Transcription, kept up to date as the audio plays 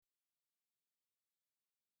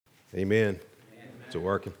Amen. Is it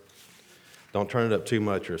working? Don't turn it up too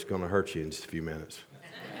much or it's going to hurt you in just a few minutes.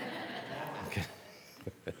 Okay.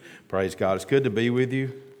 Praise God. It's good to be with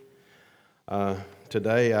you.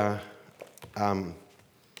 Today,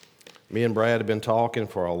 me and Brad have been talking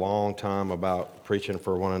for a long time about preaching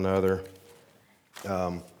for one another.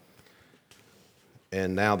 And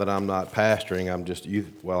now that I'm not pastoring, I'm just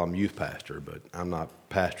I'm youth pastor, but I'm not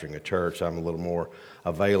pastoring a church. I'm a little more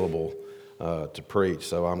available to preach.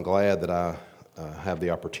 So I'm glad that I have the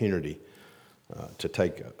opportunity to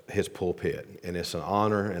take his pulpit. And it's an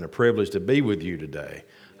honor and a privilege to be with you today.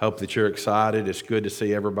 Hope that you're excited. It's good to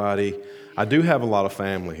see everybody. I do have a lot of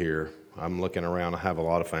family here. I'm looking around. I have a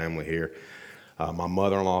lot of family here. My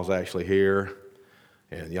mother-in-law is actually here,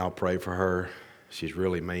 and y'all pray for her. She's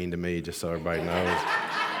really mean to me, just so everybody knows.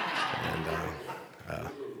 And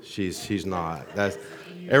she's not. That's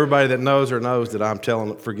everybody that knows her knows that I'm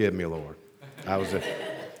telling. Forgive me, Lord.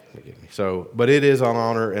 Forgive me. So, but it is an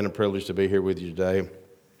honor and a privilege to be here with you today.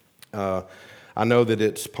 I know that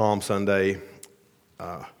it's Palm Sunday,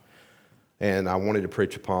 and I wanted to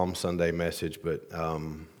preach a Palm Sunday message, but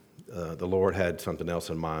the Lord had something else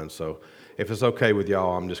in mind. So, if it's okay with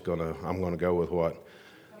y'all, I'm gonna go with what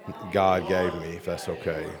God gave me, if that's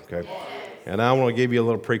okay. Okay. And I want to give you a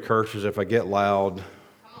little precursors. If I get loud,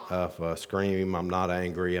 if I scream, I'm not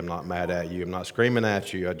angry. I'm not mad at you. I'm not screaming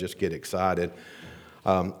at you. I just get excited.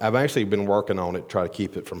 I've actually been working on it, try to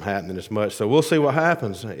keep it from happening as much. So we'll see what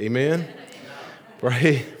happens. Amen.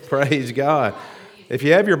 Praise God. If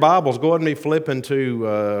you have your Bibles, go ahead and be flipping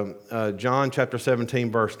to John chapter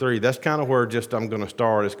 17, verse 3. That's kind of where I'm going to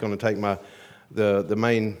start. It's going to take the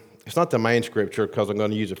main. It's not the main scripture because I'm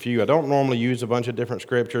going to use a few. I don't normally use a bunch of different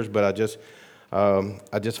scriptures, but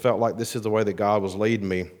I just felt like this is the way that God was leading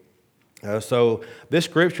me. So this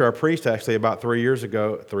scripture I preached actually about 3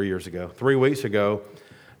 weeks ago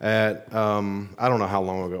at, I don't know how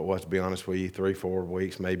long ago it was, to be honest with you, 3-4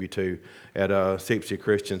 weeks, maybe 2, at Seepsy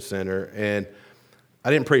Christian Center. And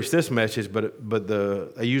I didn't preach this message, but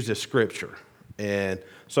I used this scripture. And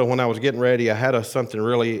so when I was getting ready, I had something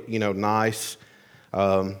really, nice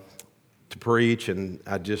to preach, and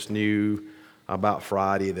I just knew about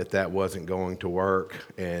Friday that wasn't going to work,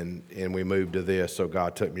 and we moved to this, so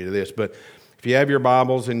God took me to this. But if you have your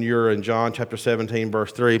Bibles and you're in John chapter 17,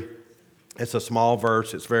 verse 3, it's a small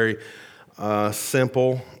verse. It's very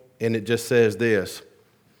simple, and it just says this: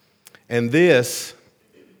 "And this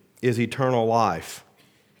is eternal life,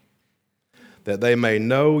 that they may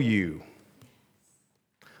know you,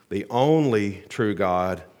 the only true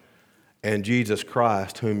God, and Jesus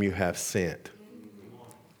Christ, whom you have sent."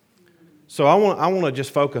 So I want to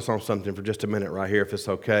just focus on something for just a minute right here, if it's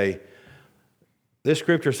okay. This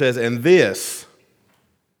scripture says, "And this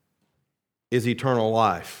is eternal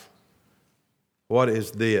life." What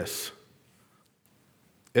is this?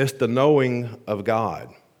 It's the knowing of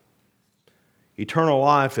God. Eternal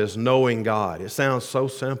life is knowing God. It sounds so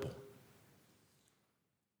simple.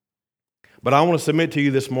 But I want to submit to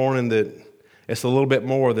you this morning that it's a little bit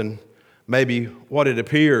more than maybe what it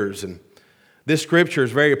appears. And this scripture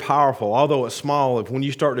is very powerful, although it's small. When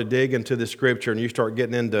you start to dig into the scripture and you start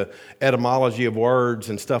getting into etymology of words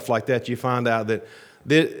and stuff like that, you find out that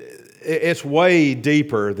it's way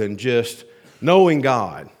deeper than just knowing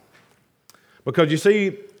God. Because you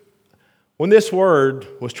see, when this word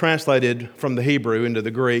was translated from the Hebrew into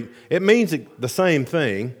the Greek, it means the same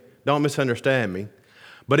thing. Don't misunderstand me.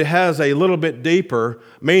 But it has a little bit deeper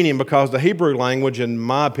meaning, because the Hebrew language, in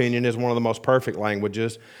my opinion, is one of the most perfect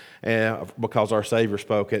languages, because our Savior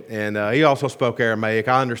spoke it. And he also spoke Aramaic.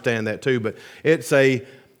 I understand that too. But it's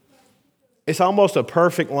almost a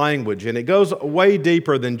perfect language, and it goes way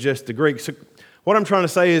deeper than just the Greek. So what I'm trying to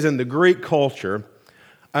say is, in the Greek culture,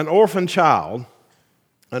 an orphan child,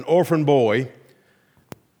 an orphan boy,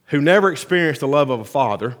 who never experienced the love of a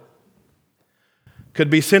father, could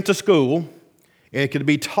be sent to school and could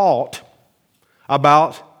be taught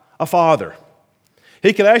about a father.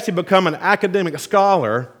 He could actually become an academic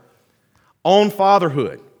scholar on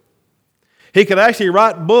fatherhood. He could actually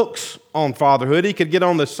write books on fatherhood. He could get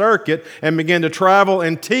on the circuit and begin to travel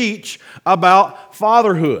and teach about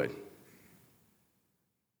fatherhood.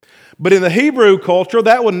 But in the Hebrew culture,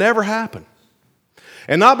 that would never happen.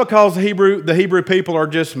 And not because the Hebrew people are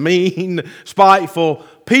just mean, spiteful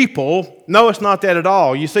people. No, it's not that at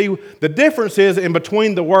all. You see, the difference is in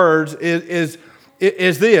between the words is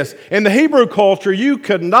this. In the Hebrew culture, you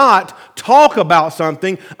could not talk about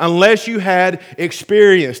something unless you had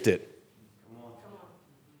experienced it.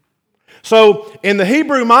 So, in the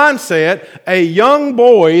Hebrew mindset, a young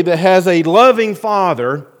boy that has a loving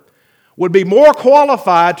father would be more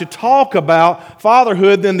qualified to talk about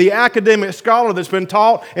fatherhood than the academic scholar that's been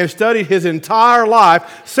taught and studied his entire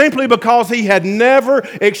life simply because he had never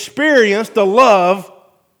experienced the love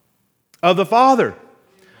of the Father.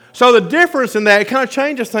 So the difference in that, it kind of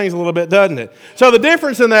changes things a little bit, doesn't it? So the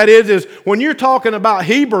difference in that is when you're talking about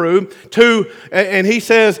Hebrew, and he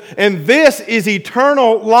says, and this is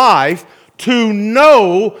eternal life, to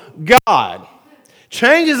know God.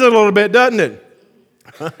 Changes it a little bit, doesn't it?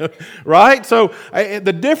 Right? So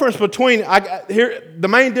the difference between, the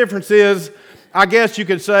main difference is, I guess you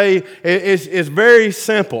could say, is very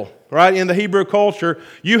simple. Right? In the Hebrew culture,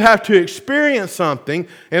 you have to experience something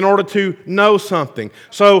in order to know something.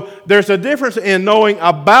 So there's a difference in knowing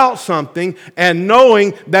about something and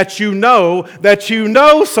knowing that you know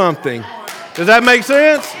something. Does that make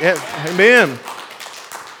sense? Yeah. Amen.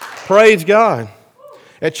 Praise God.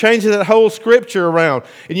 It changes that whole scripture around.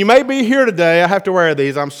 And you may be here today, I have to wear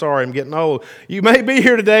these, I'm sorry, I'm getting old. You may be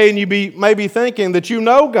here today and you may be thinking that you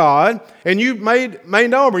know God, and you may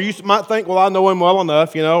know Him, or you might think, well, I know Him well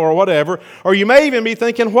enough, or whatever. Or you may even be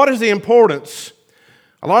thinking, what is the importance?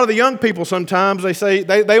 A lot of the young people sometimes, they say,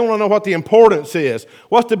 they want to know what the importance is.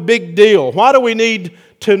 What's the big deal? Why do we need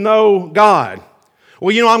to know God?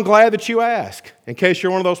 Well, I'm glad that you ask. In case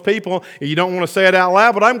you're one of those people, and you don't want to say it out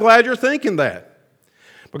loud, but I'm glad you're thinking that.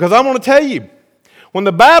 Because I want to tell you, when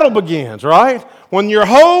the battle begins, right? When your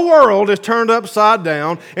whole world is turned upside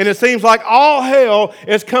down and it seems like all hell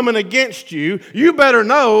is coming against you, you better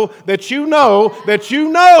know that you know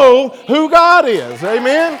who God is.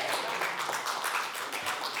 Amen?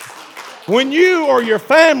 When you or your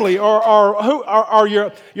family or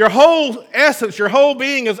your whole essence, your whole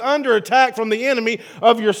being is under attack from the enemy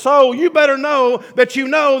of your soul, you better know that you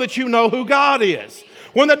know who God is.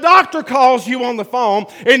 When the doctor calls you on the phone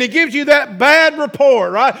and he gives you that bad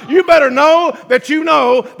report, right? You better know that you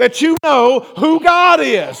know who God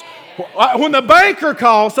is. When the banker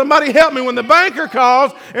calls, somebody help me, when the banker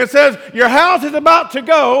calls and says your house is about to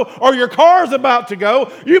go or your car is about to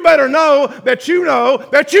go, you better know that you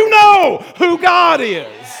know who God is.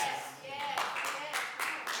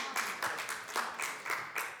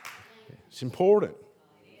 It's important.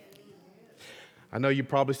 I know you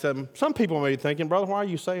probably said, some people may be thinking, brother, why are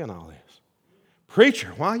you saying all this?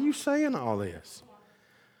 Preacher, why are you saying all this?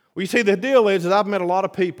 Well, you see, the deal is that I've met a lot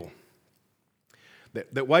of people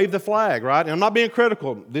that wave the flag, right? And I'm not being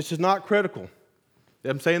critical. This is not critical.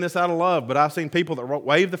 I'm saying this out of love, but I've seen people that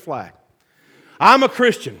wave the flag. I'm a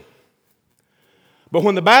Christian. But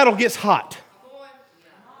when the battle gets hot,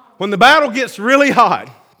 when the battle gets really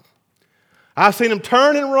hot, I've seen them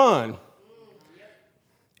turn and run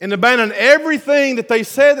and abandon everything that they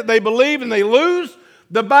said that they believed, and they lose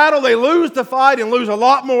the battle, they lose the fight, and lose a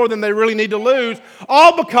lot more than they really need to lose,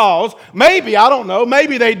 all because, maybe, I don't know,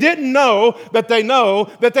 maybe they didn't know that they know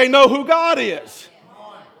who God is.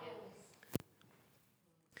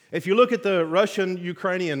 If you look at the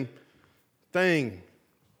Russian-Ukrainian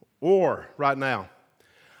war right now,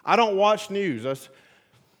 I don't watch news.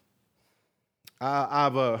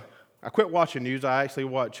 I quit watching news. I actually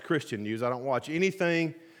watch Christian news. I don't watch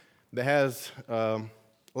anything that has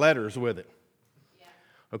letters with it.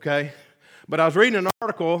 Okay? But I was reading an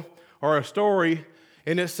article or a story,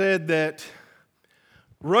 and it said that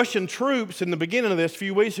Russian troops, in the beginning of this, a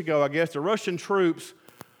few weeks ago, I guess, the Russian troops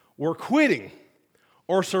were quitting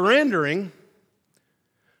or surrendering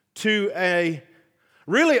to a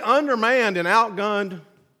really undermanned and outgunned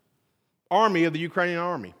army of the Ukrainian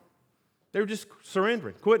army. They were just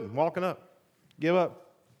surrendering, quitting, walking up, give up.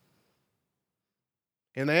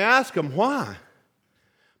 And they asked them why.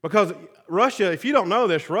 Because Russia, if you don't know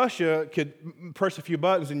this, Russia could press a few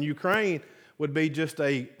buttons and Ukraine would be just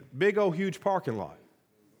a big old huge parking lot.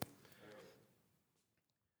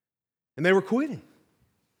 And they were quitting.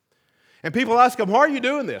 And people asked them, why are you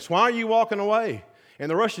doing this? Why are you walking away? And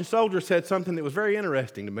the Russian soldier said something that was very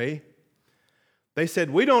interesting to me. They said,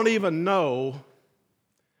 we don't even know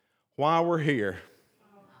why we're here.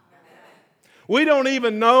 We don't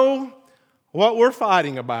even know what we're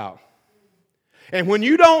fighting about. And when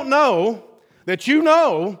you don't know that you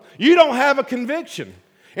don't have a conviction.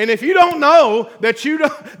 And if you don't know that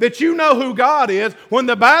you know who God is, when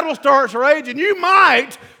the battle starts raging, you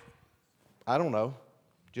might, I don't know,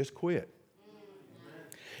 just quit.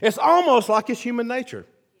 It's almost like it's human nature.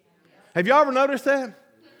 Have you ever noticed that?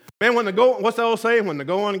 Man, what's the old saying? When the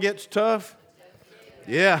going gets tough?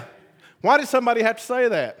 Yeah. Why did somebody have to say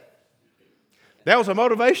that? That was a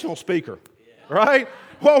motivational speaker, right?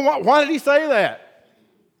 Well, why did he say that?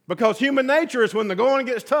 Because human nature is when the going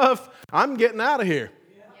gets tough, I'm getting out of here.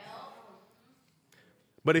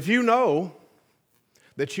 But if you know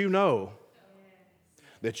that you know,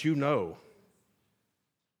 that you know.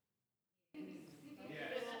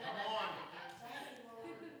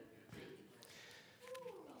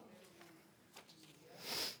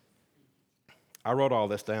 I wrote all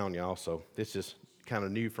this down, y'all, so this is kind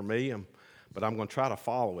of new for me, but I'm going to try to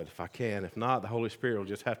follow it if I can. If not, the Holy Spirit will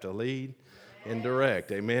just have to lead and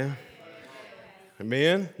direct. Amen?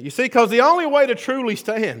 Amen? You see, because the only way to truly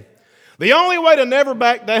stand, the only way to never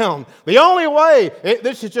back down, the only way,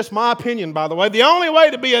 this is just my opinion, by the way, the only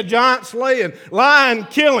way to be a giant slaying, lion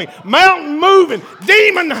killing, mountain moving,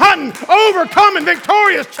 demon hunting, overcoming,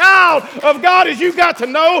 victorious child of God is you've got to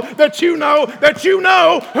know that you know that you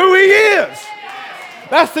know who He is.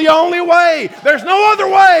 That's the only way. There's no other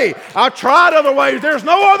way. I've tried other ways. There's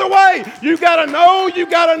no other way. You got to know, you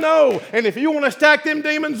got to know. And if you want to stack them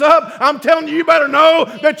demons up, I'm telling you, you better know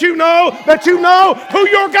that you know who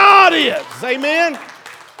your God is. Amen?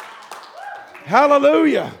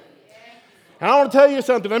 Hallelujah. And I want to tell you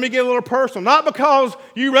something. Let me get a little personal. Not because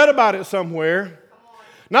you read about it somewhere.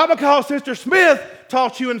 Not because Sister Smith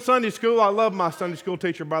taught you in Sunday school. I love my Sunday school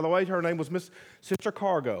teacher, by the way. Her name was Miss Sister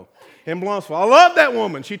Cargo in Blunsville. I love that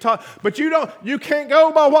woman. She taught, but you can't go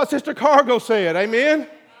by what Sister Cargo said. Amen?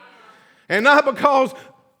 And not because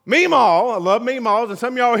Meemaw, I love Meemaws, and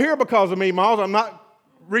some of y'all are here because of Meemaws. I'm not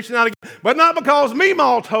reaching out again, but not because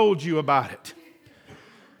Meemaw told you about it.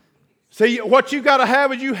 See, what you got to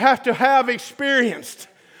have is you have to have experienced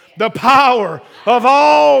the power of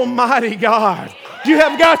Almighty God.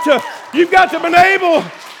 You've got to be able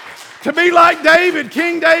to be like David,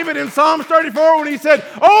 King David in Psalms 34 when he said,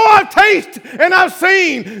 "Oh, I've tasted and I've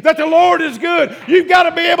seen that the Lord is good." You've got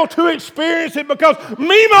to be able to experience it because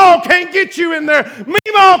Meemaw can't get you in there.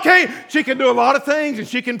 Meemaw can't. She can do a lot of things and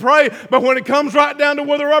she can pray, but when it comes right down to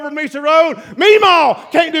where the rubber meets the road,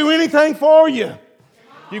 Meemaw can't do anything for you.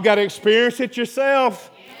 You've got to experience it yourself.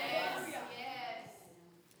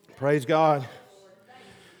 Praise God.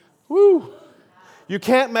 Woo. You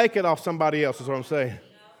can't make it off somebody else, is what I'm saying.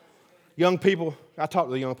 Young people, I talk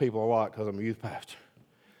to the young people a lot because I'm a youth pastor.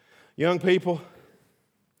 Young people,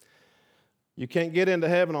 you can't get into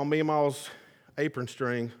heaven on Meemaw's apron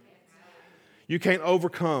string. You can't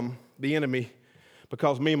overcome the enemy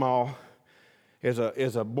because Meemaw is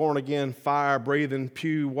a born-again, fire-breathing,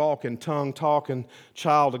 pew-walking, tongue-talking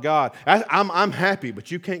child of God. I'm happy,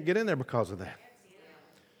 but you can't get in there because of that.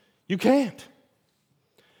 You can't.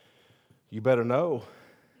 You better know.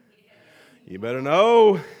 You better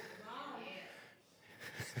know.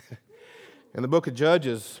 In the book of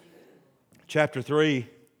Judges, chapter 3,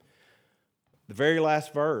 the very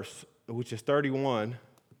last verse, which is 31,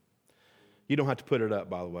 you don't have to put it up,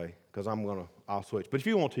 by the way, because I'll switch. But if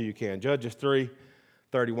you want to, you can. Judges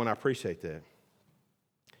 3:31, I appreciate that.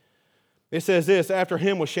 It says this, after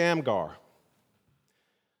him was Shamgar.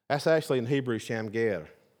 That's actually in Hebrew, Shamgar.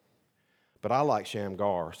 But I like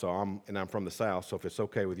Shamgar, and I'm from the south, so if it's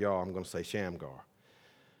okay with y'all, I'm going to say Shamgar.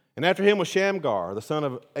 And after him was Shamgar, the son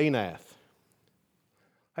of Anath.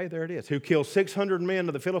 Hey, there it is. Who killed 600 men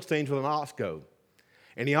of the Philistines with an ox goad.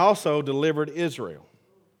 And he also delivered Israel.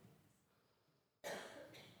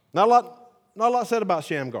 Not a lot said about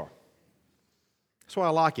Shamgar. That's why I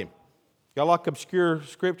like him. Y'all like obscure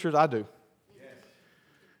scriptures? I do. Yes.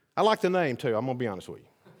 I like the name, too. I'm going to be honest with you.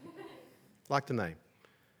 Like the name.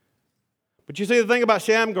 But you see, the thing about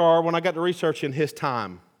Shamgar, when I got to researching his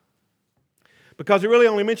time, because it really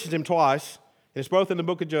only mentions him twice, and it's both in the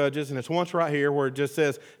book of Judges, and it's once right here where it just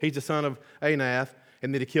says he's the son of Anath,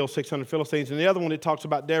 and that he killed 600 Philistines. And the other one, it talks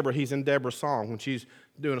about Deborah. He's in Deborah's song when she's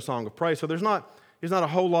doing a song of praise. So there's not a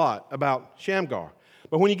whole lot about Shamgar.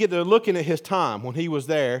 But when you get to looking at his time, when he was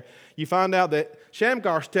there, you find out that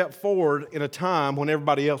Shamgar stepped forward in a time when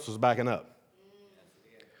everybody else was backing up.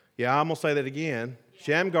 Yeah, I'm going to say that again.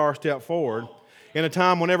 Shamgar stepped forward in a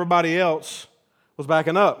time when everybody else was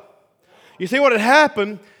backing up. You see, what had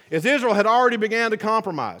happened is Israel had already began to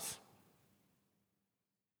compromise.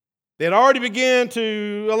 They had already begun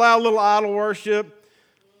to allow a little idol worship.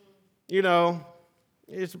 We'll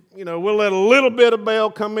let a little bit of Baal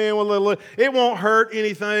come in. It won't hurt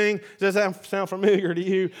anything. Does that sound familiar to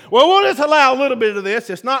you? Well, we'll just allow a little bit of this.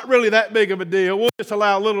 It's not really that big of a deal. We'll just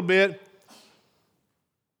allow a little bit.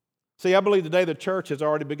 See, I believe today the church has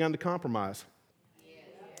already begun to compromise.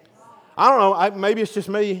 I don't know, maybe it's just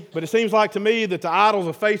me, but it seems like to me that the idols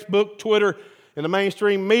of Facebook, Twitter, and the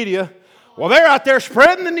mainstream media, well, they're out there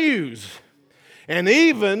spreading the news. And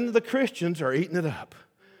even the Christians are eating it up,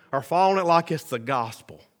 are following it like it's the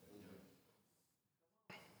gospel.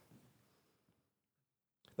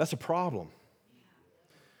 That's a problem.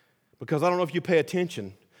 Because I don't know if you pay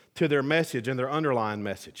attention to their message and their underlying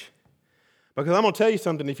message. Because I'm going to tell you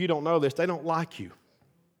something, if you don't know this, they don't like you.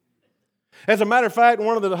 As a matter of fact,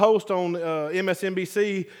 one of the hosts on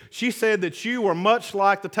MSNBC, she said that you were much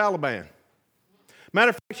like the Taliban. Matter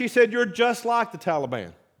of fact, she said you're just like the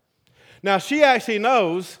Taliban. Now, she actually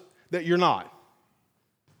knows that you're not.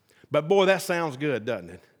 But boy, that sounds good, doesn't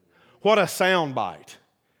it? What a sound bite.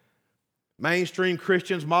 Mainstream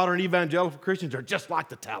Christians, modern evangelical Christians are just like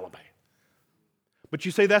the Taliban. But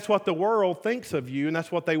you see, that's what the world thinks of you, and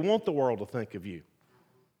that's what they want the world to think of you.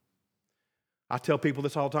 I tell people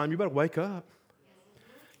this all the time, you better wake up.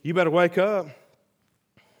 You better wake up.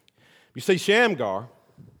 You see, Shamgar,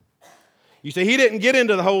 you see, he didn't get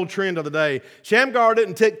into the whole trend of the day. Shamgar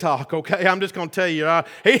didn't TikTok, okay? I'm just going to tell you.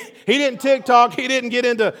 He didn't TikTok. He didn't get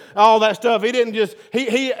into all that stuff.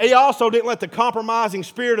 He also didn't let the compromising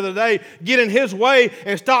spirit of the day get in his way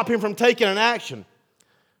and stop him from taking an action.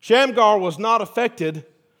 Shamgar was not affected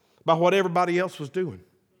by what everybody else was doing.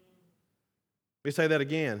 Let me say that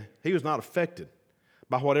again. He was not affected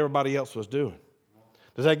by what everybody else was doing.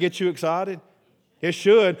 Does that get you excited? It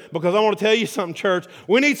should, because I want to tell you something, church.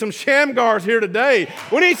 We need some Shamgars here today.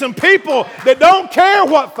 We need some people that don't care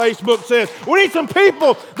what Facebook says. We need some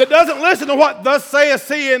people that doesn't listen to what thus saith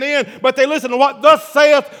CNN, but they listen to what thus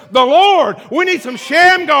saith the Lord. We need some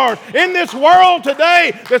Shamgars in this world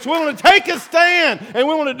today that's willing to take a stand and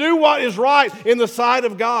willing to do what is right in the sight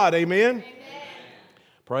of God. Amen? Amen.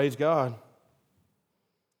 Praise God.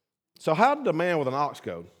 So how did a man with an ox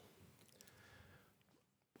go?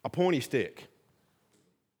 A pointy stick.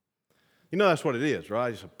 You know that's what it is,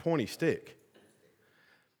 right? It's a pointy stick.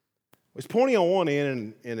 It's pointy on one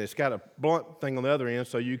end, and it's got a blunt thing on the other end,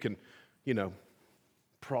 so you can,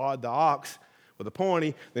 prod the ox with a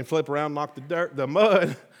pointy, then flip around and knock the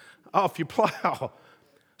mud off your plow.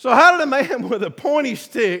 So how did a man with a pointy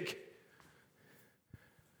stick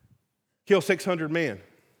kill 600 men?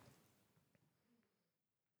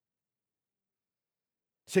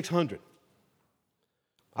 600.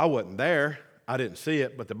 I wasn't there. I didn't see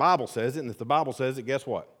it, but the Bible says it, and if the Bible says it, guess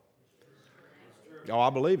what? Oh, I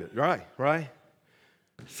believe it. Right?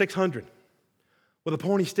 600 with a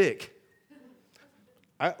pointy stick.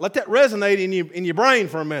 Let that resonate in your brain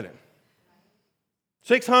for a minute.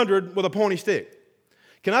 600 with a pointy stick.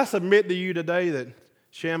 Can I submit to you today that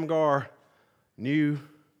Shamgar knew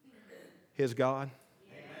his God?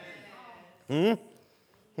 Get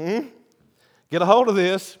a hold of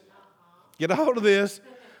this. Get a hold of this.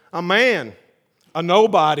 A man, a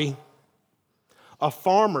nobody, a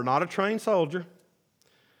farmer, not a trained soldier,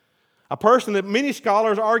 a person that many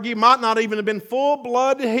scholars argue might not even have been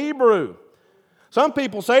full-blood Hebrew. Some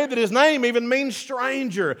people say that his name even means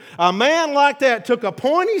stranger. A man like that took a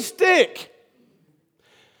pointy stick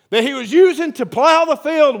that he was using to plow the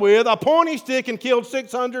field with, a pointy stick, and killed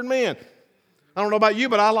 600 men. I don't know about you,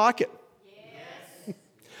 but I like it. Yes.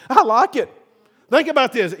 I like it. Think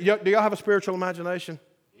about this. Do y'all have a spiritual imagination?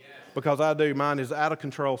 Because I do. Mine is out of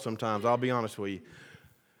control sometimes, I'll be honest with you.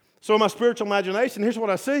 So in my spiritual imagination, here's what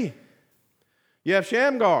I see. You have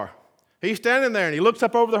Shamgar. He's standing there and he looks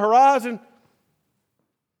up over the horizon.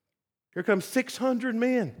 Here comes 600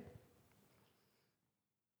 men.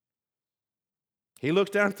 He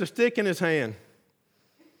looks down at the stick in his hand.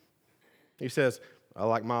 He says, I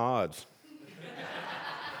like my odds.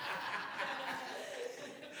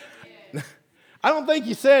 I don't think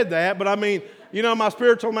he said that, but I mean, my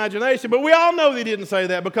spiritual imagination. But we all know that he didn't say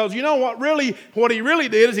that, because you know what he really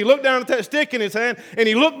did is he looked down at that stick in his hand and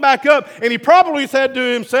he looked back up and he probably said to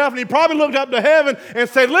himself, and he probably looked up to heaven and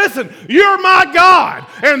said, listen, you're my God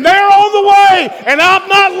and they're on the way and I'm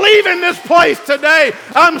not leaving this place today.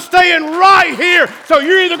 I'm staying right here. So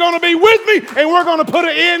you're either going to be with me and we're going to put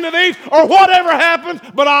an end to these, or whatever happens,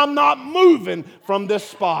 but I'm not moving from this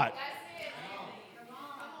spot.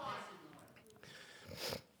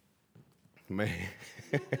 Man,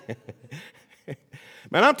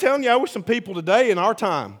 I'm telling you, I wish some people today in our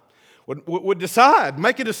time would decide,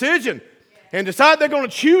 make a decision, and decide they're going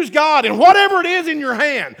to choose God in whatever it is in your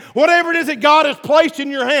hand, whatever it is that God has placed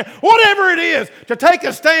in your hand, whatever it is, to take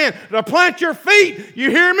a stand, to plant your feet, you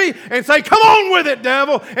hear me, and say, come on with it,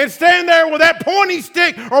 devil, and stand there with that pointy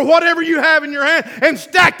stick or whatever you have in your hand and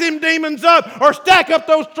stack them demons up, or stack up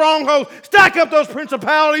those strongholds, stack up those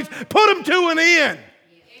principalities, put them to an end.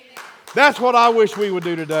 That's what I wish we would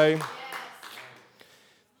do today.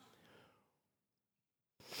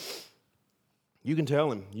 You can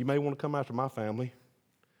tell him, you may want to come after my family.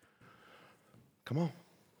 Come on.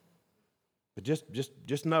 But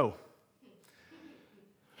just know.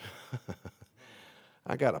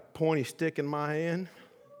 I got a pointy stick in my hand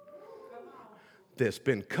that's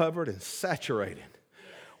been covered and saturated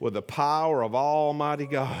with the power of Almighty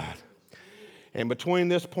God. And between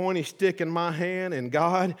this pointy stick in my hand and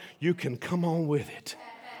God, you can come on with it.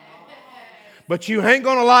 But you ain't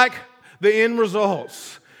going to like the end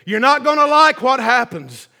results. You're not going to like what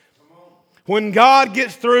happens when God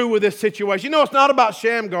gets through with this situation. You know, it's not about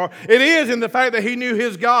Shamgar. It is in the fact that he knew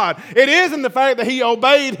his God. It is in the fact that he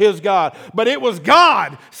obeyed his God. But it was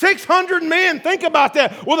God. 600 men, think about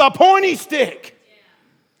that, with a pointy stick.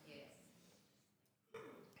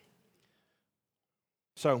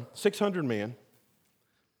 So, 600 men,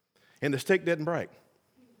 and the stick didn't break.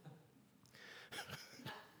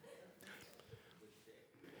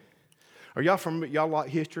 Are y'all like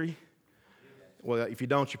history? Well, if you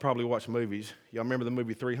don't, you probably watch movies. Y'all remember the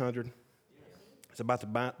movie 300? It's about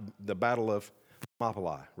the Battle of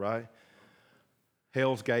Thermopylae, right?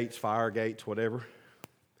 Hell's Gates, Fire Gates, whatever.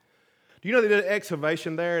 Do you know they did an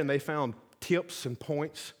excavation there and they found tips and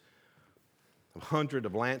points of hundreds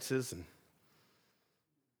of lances and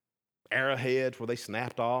arrowheads where they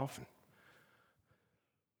snapped off?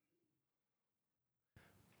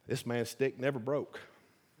 This man's stick never broke.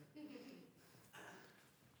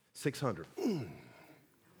 600.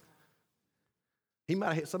 He might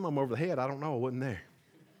have hit some of them over the head. I don't know. I wasn't there.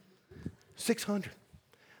 600.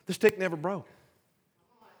 The stick never broke.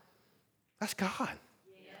 That's God.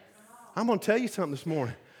 I'm going to tell you something this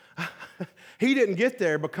morning. He didn't get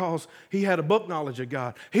there because he had a book knowledge of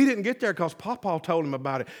God. He didn't get there because Papa told him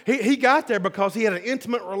about it. He got there because he had an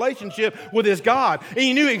intimate relationship with his God. And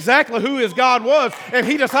he knew exactly who his God was. And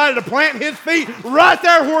he decided to plant his feet right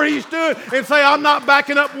there where he stood and say, I'm not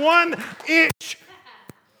backing up 1 inch.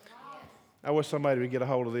 I wish somebody would get a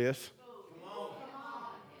hold of this.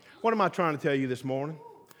 What am I trying to tell you this morning?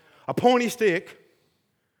 A pointy stick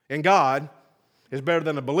in God is better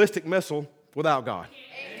than a ballistic missile without God.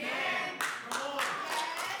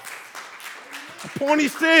 A pointy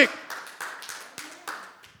stick.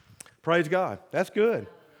 Praise God. That's good.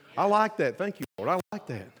 I like that. Thank you, Lord. I like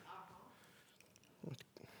that.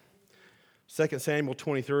 2 Samuel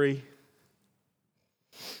 23,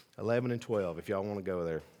 11 and 12, if y'all want to go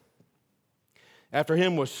there. After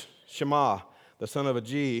him was Shema, the son of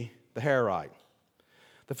Agee, the Harite.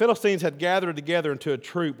 The Philistines had gathered together into a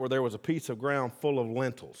troop where there was a piece of ground full of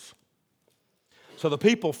lentils. So the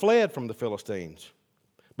people fled from the Philistines.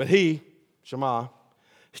 But he, Shema,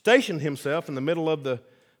 stationed himself in the middle of the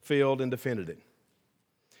field and defended it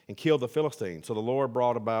and killed the Philistines. So the Lord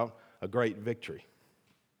brought about a great victory.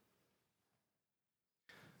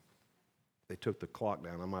 They took the clock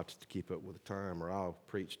down. I might have to keep up with the time or I'll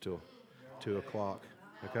preach till 2 o'clock.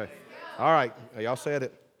 Okay. All right. Y'all said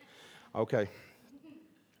it. Okay.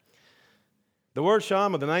 The word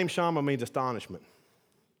Shammah, the name Shammah means astonishment.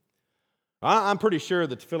 I'm pretty sure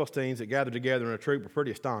that the Philistines that gathered together in a troop were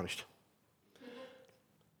pretty astonished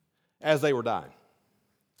as they were dying.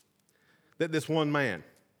 That this one man,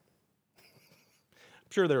 I'm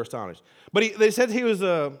sure they were astonished. But they said he was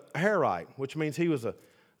a Harite, which means he was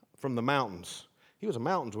from the mountains. He was a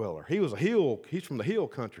mountain dweller. He's from the hill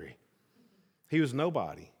country. He was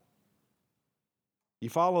nobody. You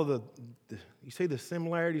follow you see the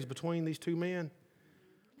similarities between these two men?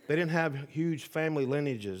 They didn't have huge family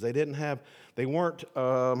lineages. They weren't,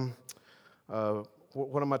 what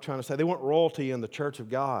am I trying to say? They weren't royalty in the church of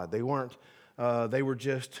God. They were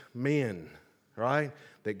just men, right?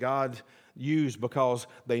 That God used because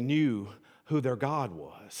they knew who their God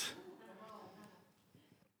was.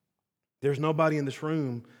 There's nobody in this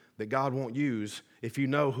room that God won't use if you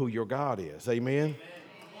know who your God is. Amen?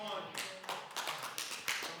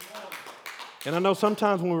 And I know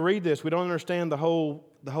sometimes when we read this, we don't understand the whole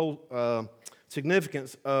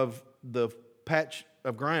significance of the patch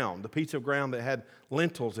of ground, the piece of ground that had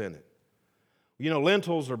lentils in it. You know,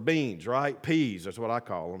 lentils are beans, right? Peas, that's what I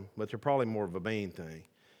call them, but they're probably more of a bean thing.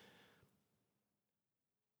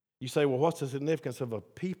 You say, well, what's the significance of a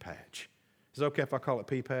pea patch? Is it okay if I call it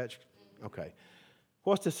pea patch? Okay.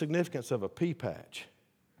 What's the significance of a pea patch?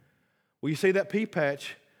 Well, you see, that pea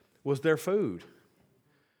patch was their food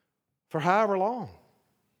for however long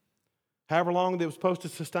they were supposed to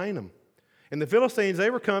sustain them. And the Philistines, they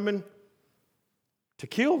were coming to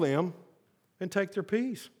kill them and take their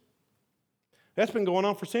peas. That's been going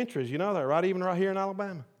on for centuries. You know that, right? Even right here in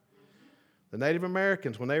Alabama. The Native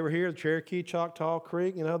Americans, when they were here, the Cherokee, Choctaw,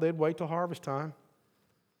 Creek, they'd wait till harvest time.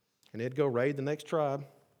 And they'd go raid the next tribe,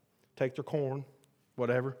 take their corn,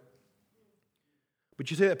 whatever.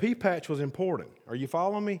 But you see, that pea patch was important. Are you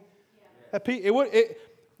following me? Yeah.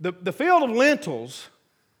 The field of lentils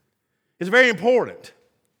is very important,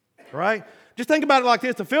 right? Just think about it like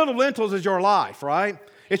this. The field of lentils is your life, right?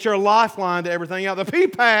 It's your lifeline to everything else. The pea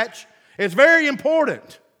patch is very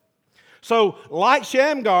important. So, like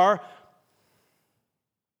Shamgar,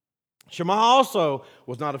 Shammah also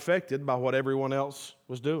was not affected by what everyone else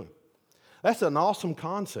was doing. That's an awesome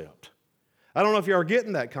concept. I don't know if you are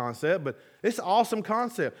getting that concept, but it's an awesome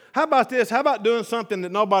concept. How about this? How about doing something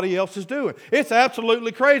that nobody else is doing? It's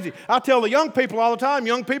absolutely crazy. I tell the young people all the time,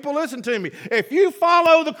 young people, listen to me. If you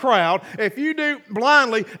follow the crowd, if you do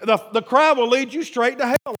blindly, the crowd will lead you straight to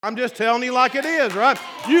hell. I'm just telling you like it is, right?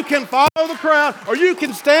 You can follow the crowd, or you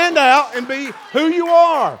can stand out and be who you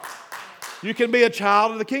are. You can be a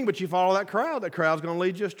child of the King, but you follow that crowd's going to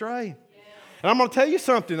lead you astray. And I'm going to tell you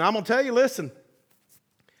something. I'm going to tell you, listen.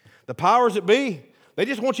 The powers that be, they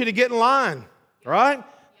just want you to get in line, right?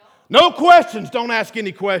 No questions. Don't ask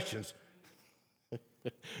any questions.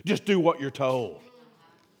 Just do what you're told.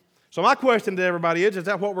 So my question to everybody is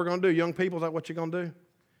that what we're going to do? Young people, is that what you're going to do?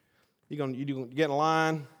 You're going to get in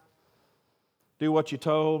line, do what you're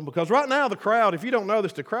told? Because right now the crowd, if you don't know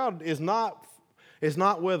this, the crowd is not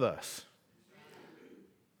with us.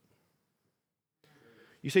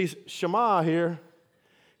 You see, Shammah here,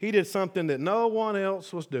 he did something that no one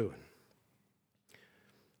else was doing.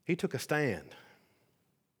 He took a stand.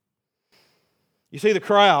 You see the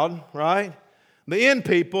crowd, right? The in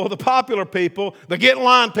people, the popular people, the get in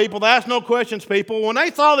line people, the ask no questions people, when they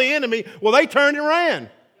saw the enemy, well, they turned and ran.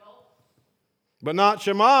 But not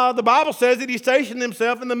Shammah. The Bible says that he stationed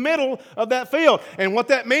himself in the middle of that field. And what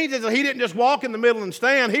that means is that he didn't just walk in the middle and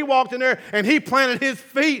stand. He walked in there and he planted his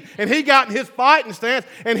feet and he got in his fighting stance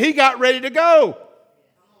and he got ready to go.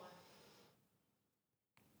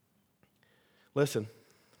 Listen,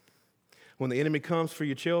 when the enemy comes for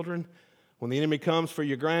your children, when the enemy comes for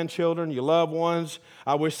your grandchildren, your loved ones,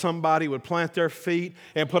 I wish somebody would plant their feet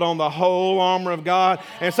and put on the whole armor of God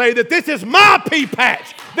and say that this is my pea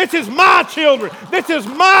patch. This is my children. This is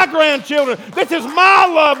my grandchildren. This is my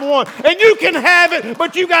loved one. And you can have it,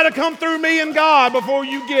 but you got to come through me and God before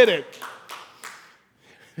you get it.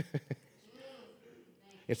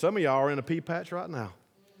 And some of y'all are in a pea patch right now.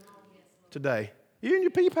 Today. You're in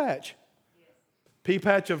your pea patch. Pea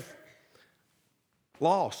patch of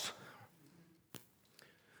loss.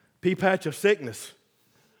 Pea patch of sickness.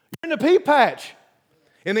 You're in the pea patch.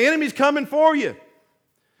 And the enemy's coming for you.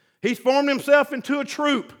 He's formed himself into a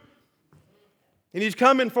troop. And he's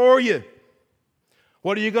coming for you.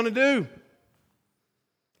 What are you going to do?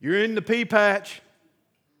 You're in the pea patch.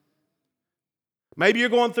 Maybe you're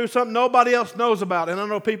going through something nobody else knows about. And I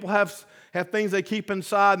know people have things they keep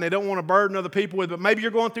inside and they don't want to burden other people with, but maybe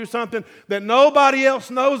you're going through something that nobody else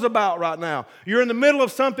knows about right now. You're in the middle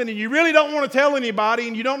of something and you really don't want to tell anybody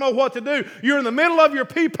and you don't know what to do. You're in the middle of your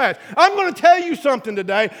pea patch. I'm going to tell you something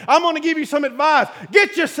today. I'm going to give you some advice.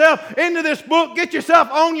 Get yourself into this book. Get yourself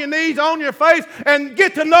on your knees, on your face, and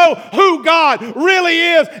get to know who God really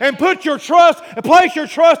is and place your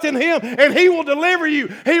trust in Him, and He will deliver you.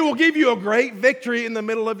 He will give you a great victory in the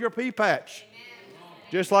middle of your pea patch.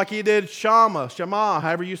 Just like he did Shammah,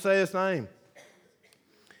 however you say his name.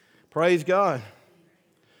 Praise God.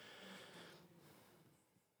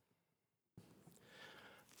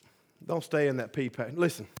 Don't stay in that pea patch.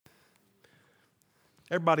 Listen,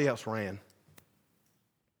 everybody else ran.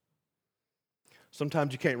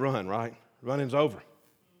 Sometimes you can't run, right? Running's over.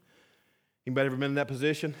 Anybody ever been in that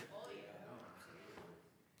position?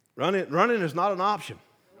 Running is not an option.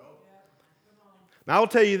 Now I'll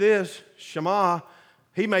tell you this, Shammah,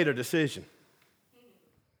 he made a decision.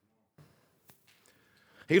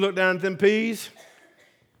 He looked down at them peas.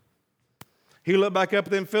 He looked back up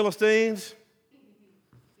at them Philistines.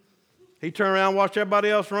 He turned around and watched everybody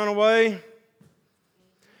else run away.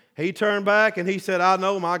 He turned back and he said, I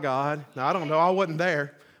know my God. Now, I don't know. I wasn't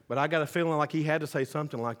there, but I got a feeling like he had to say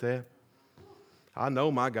something like that. I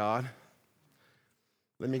know my God.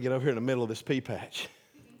 Let me get over here in the middle of this pea patch.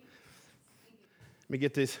 Let me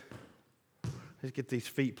get this. Let's get these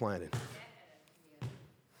feet planted.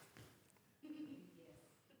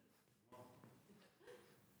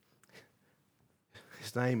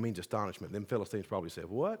 His name means astonishment. Them Philistines probably said,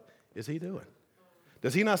 what is he doing?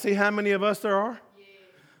 Does he not see how many of us there are?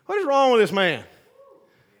 What is wrong with this man?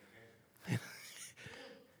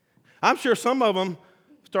 I'm sure some of them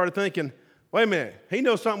started thinking, wait a minute, he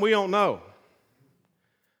knows something we don't know.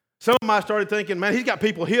 Some of them might started thinking, man, he's got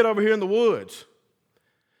people hid over here in the woods.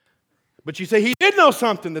 But you see, he did know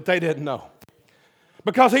something that they didn't know.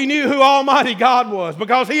 Because he knew who Almighty God was.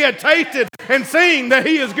 Because he had tasted and seen that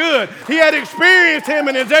He is good. He had experienced Him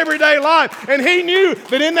in his everyday life. And he knew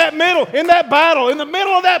that in that battle, in the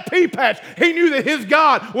middle of that pea patch, he knew that his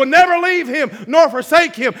God would never leave him nor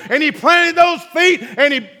forsake him. And he planted those feet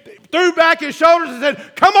and he threw back his shoulders and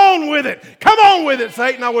said, come on with it. Come on with it,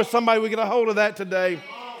 Satan. I wish somebody would get a hold of that today.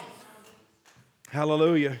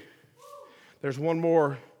 Hallelujah. There's one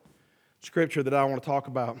more scripture that I want to talk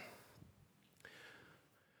about.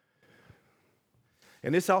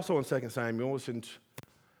 And it's also in 2 Samuel. It's in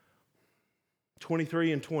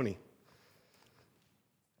 23 and 20.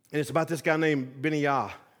 And it's about this guy named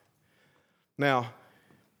Benaiah. Now,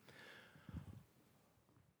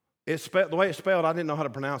 the way it's spelled, I didn't know how to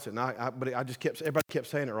pronounce it, but everybody kept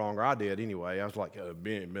saying it wrong, or I did anyway. I was like,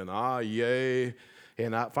 Benaiah.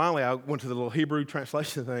 And finally, I went to the little Hebrew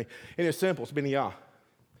translation thing, and it's simple. It's Benaiah.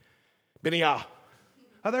 Benaiah.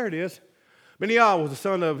 Oh, there it is. Benaiah was the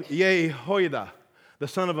son of Jehoiada, the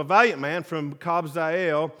son of a valiant man from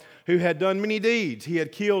Kabzeel, who had done many deeds. He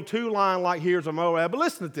had killed 2 lion-like heroes of Moab. But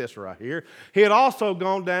listen to this right here. He had also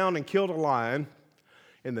gone down and killed a lion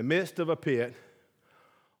in the midst of a pit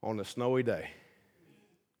on a snowy day.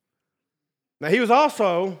 Now, he was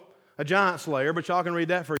also a giant slayer, but y'all can read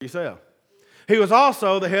that for yourself. He was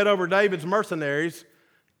also the head over David's mercenaries.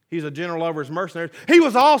 He's a general over his mercenaries. He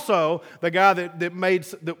was also the guy that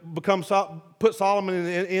put Solomon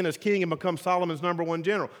in as king and become Solomon's number 1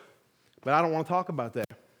 general. But I don't want to talk about that.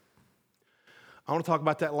 I want to talk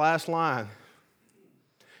about that last line.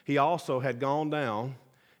 He also had gone down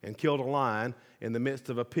and killed a lion in the midst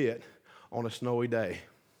of a pit on a snowy day.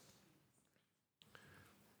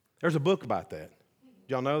 There's a book about that. Did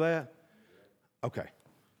y'all know that? Okay.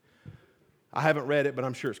 I haven't read it, but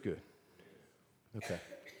I'm sure it's good. Okay.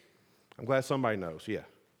 I'm glad somebody knows, yeah.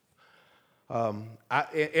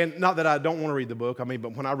 And not that I don't want to read the book,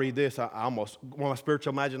 but when I read this, when my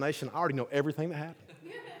spiritual imagination, I already know everything that happened.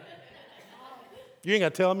 You ain't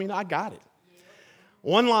got to tell me, I got it.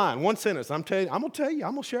 One line, one sentence, I'm going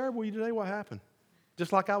to share with you today what happened.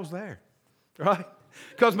 Just like I was there, right?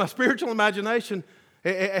 Because my spiritual imagination,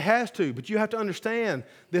 it has to, but you have to understand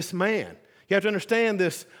this man. You have to understand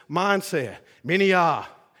this mindset, Benaiah.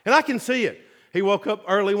 And I can see it. He woke up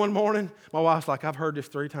early one morning. My wife's like, I've heard this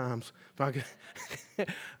 3 times.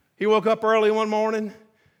 He woke up early one morning,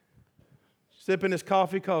 sipping his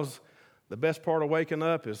coffee, because the best part of waking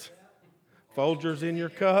up is Folgers in your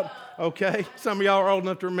cup. Okay? Some of y'all are old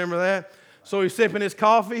enough to remember that. So he's sipping his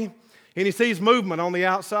coffee, and he sees movement on the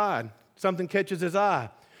outside. Something catches his eye.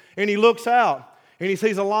 And he looks out, and he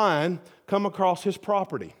sees a lion come across his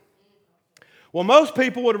property. Well, most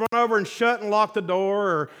people would run over and shut and lock the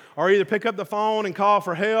door, or either pick up the phone and call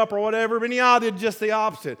for help or whatever. Benaiah did just the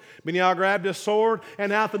opposite. Benaiah grabbed his sword,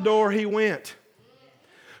 and out the door he went.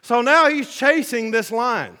 So now he's chasing this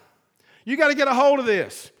lion. You got to get a hold of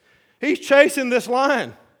this. He's chasing this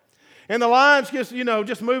lion. And the lion's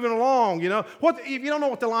just moving along, If you don't know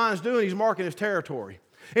what the lion's doing, he's marking his territory.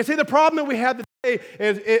 And see, the problem that we have today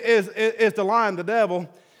is the lion, the devil.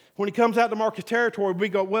 When he comes out to mark his territory, we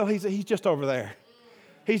go, well, he's just over there.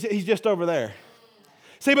 He's just over there.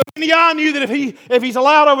 See, but Benaiah knew that if he's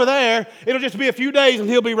allowed over there, it'll just be a few days and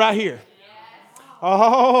he'll be right here. Yes.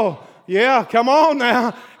 Oh, yeah, come on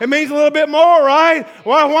now. It means a little bit more, right?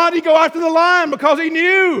 Why did he go after the lion? Because he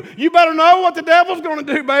knew. You better know what the devil's going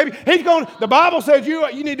to do, baby. The Bible says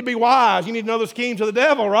you need to be wise. You need to know the schemes of the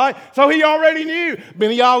devil, right? So he already knew.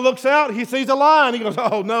 Benaiah looks out. He sees a lion. He goes,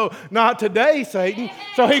 oh, no, not today, Satan.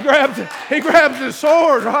 So he grabs his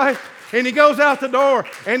sword, right? And he goes out the door,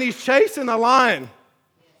 and he's chasing a lion.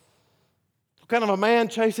 What kind of a man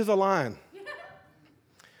chases a lion?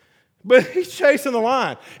 But he's chasing the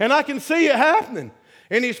lion. And I can see it happening.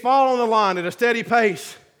 And he's following the lion at a steady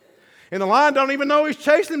pace. And the lion don't even know he's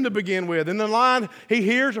chasing him to begin with. And the lion, he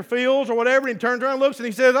hears or feels or whatever, and he turns around and looks, and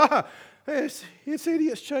he says, this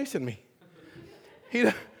idiot's chasing me. He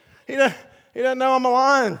doesn't know I'm a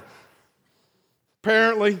lion,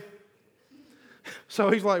 apparently. So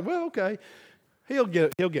he's like, well, okay. He'll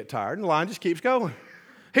get tired. And the lion just keeps going.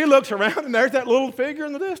 He looks around, and there's that little figure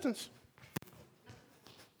in the distance.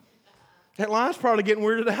 That lion's probably getting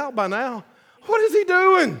weirded out by now. What is he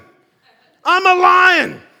doing? I'm a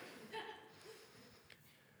lion.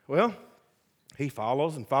 Well, he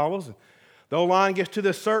follows and follows. And the old lion gets to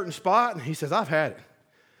this certain spot, and he says, I've had it.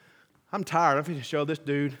 I'm tired. I'm going to show this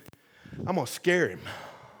dude. I'm going to scare him.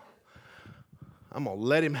 I'm going to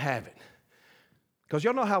let him have it. Because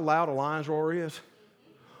y'all know how loud a lion's roar is?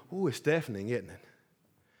 Ooh, it's deafening, isn't it?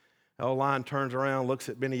 The old lion turns around, looks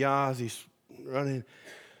at Benaiah as he's running.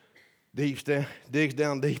 Digs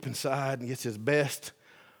down deep inside and gets his best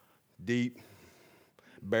deep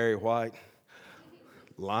Barry White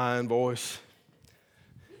lion voice.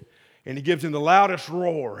 And he gives him the loudest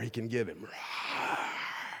roar he can give him.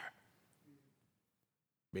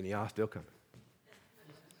 Benaiah still coming.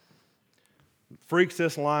 Freaks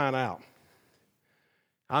this lion out.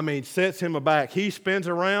 Sets him aback. He spins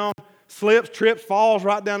around, slips, trips, falls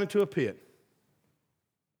right down into a pit.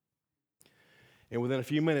 And within a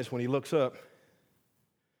few minutes, when he looks up,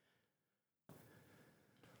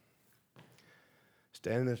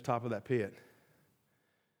 standing at the top of that pit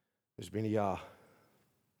is Benny Yah.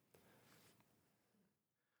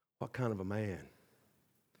 What kind of a man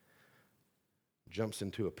jumps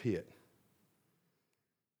into a pit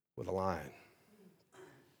with a lion?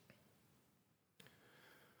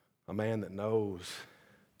 A man that knows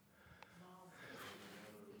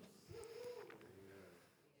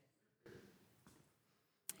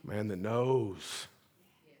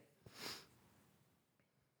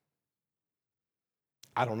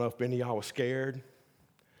I don't know if Benny Yah was scared.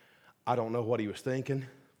 I don't know what he was thinking.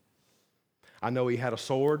 I know he had a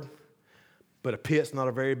sword, but a pit's not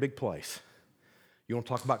a very big place. You want to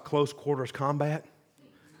talk about close quarters combat?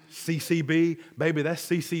 CCB, baby, that's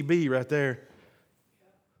CCB right there.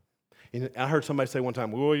 And I heard somebody say one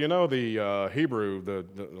time, well, you know, the Hebrew, the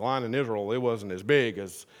lion in Israel, it wasn't as big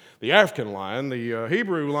as the African lion. The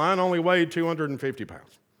Hebrew lion only weighed 250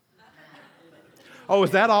 pounds. Oh,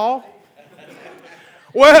 is that all?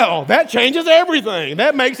 Well, that changes everything.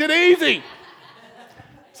 That makes it easy.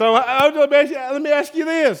 So let me ask you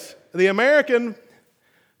this.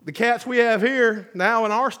 The cats we have here now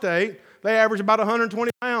in our state, they average about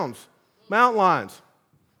 120 pounds, mountain lions.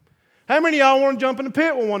 How many of y'all want to jump in the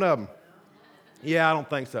pit with one of them? Yeah, I don't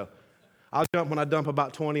think so. I'll jump when I dump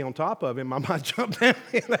about 20 on top of him. I might jump down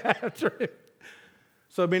in after him.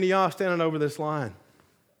 So Benny Yah standing over this lion.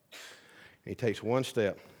 He takes one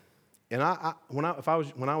step. And when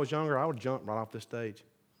I was younger, I would jump right off this stage.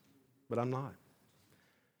 But I'm not.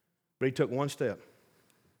 But he took one step.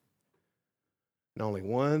 And only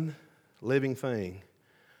one living thing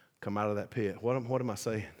come out of that pit. What am I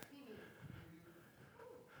saying?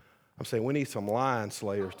 I'm saying we need some lion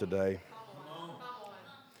slayers today.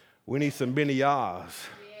 We need some Benny Yahs.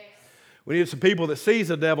 We need some people that sees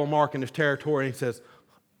the devil marking his territory and he says,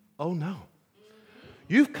 oh no,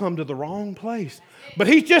 you've come to the wrong place. But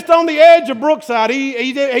he's just on the edge of Brookside.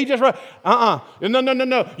 He just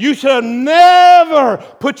no. You should have never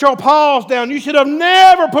put your paws down. You should have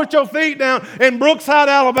never put your feet down in Brookside,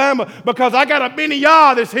 Alabama, because I got a Benny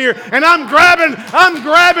Yah that's here, and I'm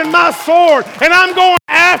grabbing my sword, and I'm going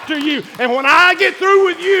after you. And when I get through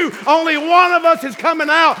with you, only one of us is coming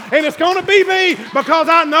out, and it's going to be me, because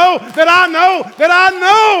I know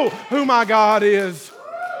who my God is.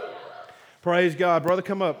 Praise God. Brother,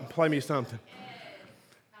 come up and play me something.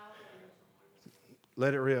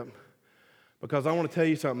 Let it rip. Because I want to tell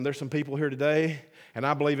you something. There's some people here today, and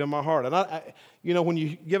I believe in my heart. And when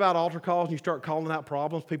you give out altar calls and you start calling out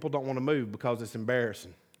problems, people don't want to move because it's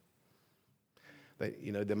embarrassing.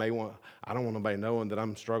 They may want, I don't want nobody knowing that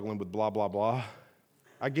I'm struggling with blah, blah, blah.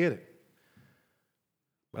 I get it.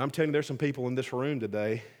 But I'm telling you, there's some people in this room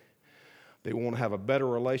today that want to have a better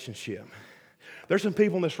relationship. There's some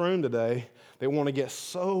people in this room today that want to get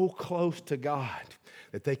so close to God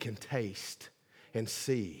that they can taste and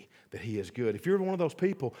see that He is good. If you're one of those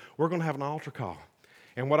people, we're going to have an altar call.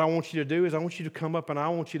 And what I want you to do is I want you to come up and I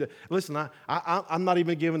want you to, listen, I'm not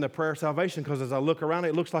even giving the prayer of salvation because as I look around,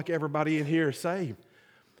 it looks like everybody in here is saved.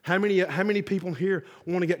 How many people here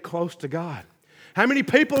want to get close to God? How many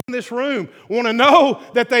people in this room want to know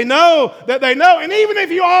that they know that they know? And even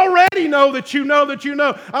if you already know that you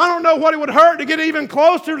know, I don't know what it would hurt to get even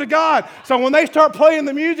closer to God. So when they start playing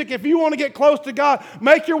the music, if you want to get close to God,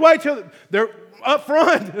 make your way to they're up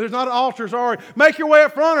front. There's not an altar, sorry. Make your way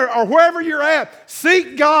up front or wherever you're at.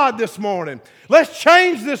 Seek God this morning. Let's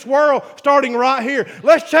change this world starting right here.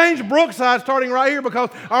 Let's change Brookside starting right here because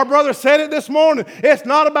our brother said it this morning. It's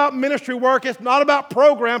not about ministry work. It's not about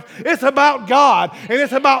programs. It's about God. And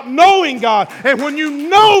it's about knowing God. And when you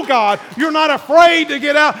know God, you're not afraid to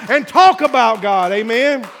get out and talk about God.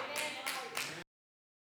 Amen.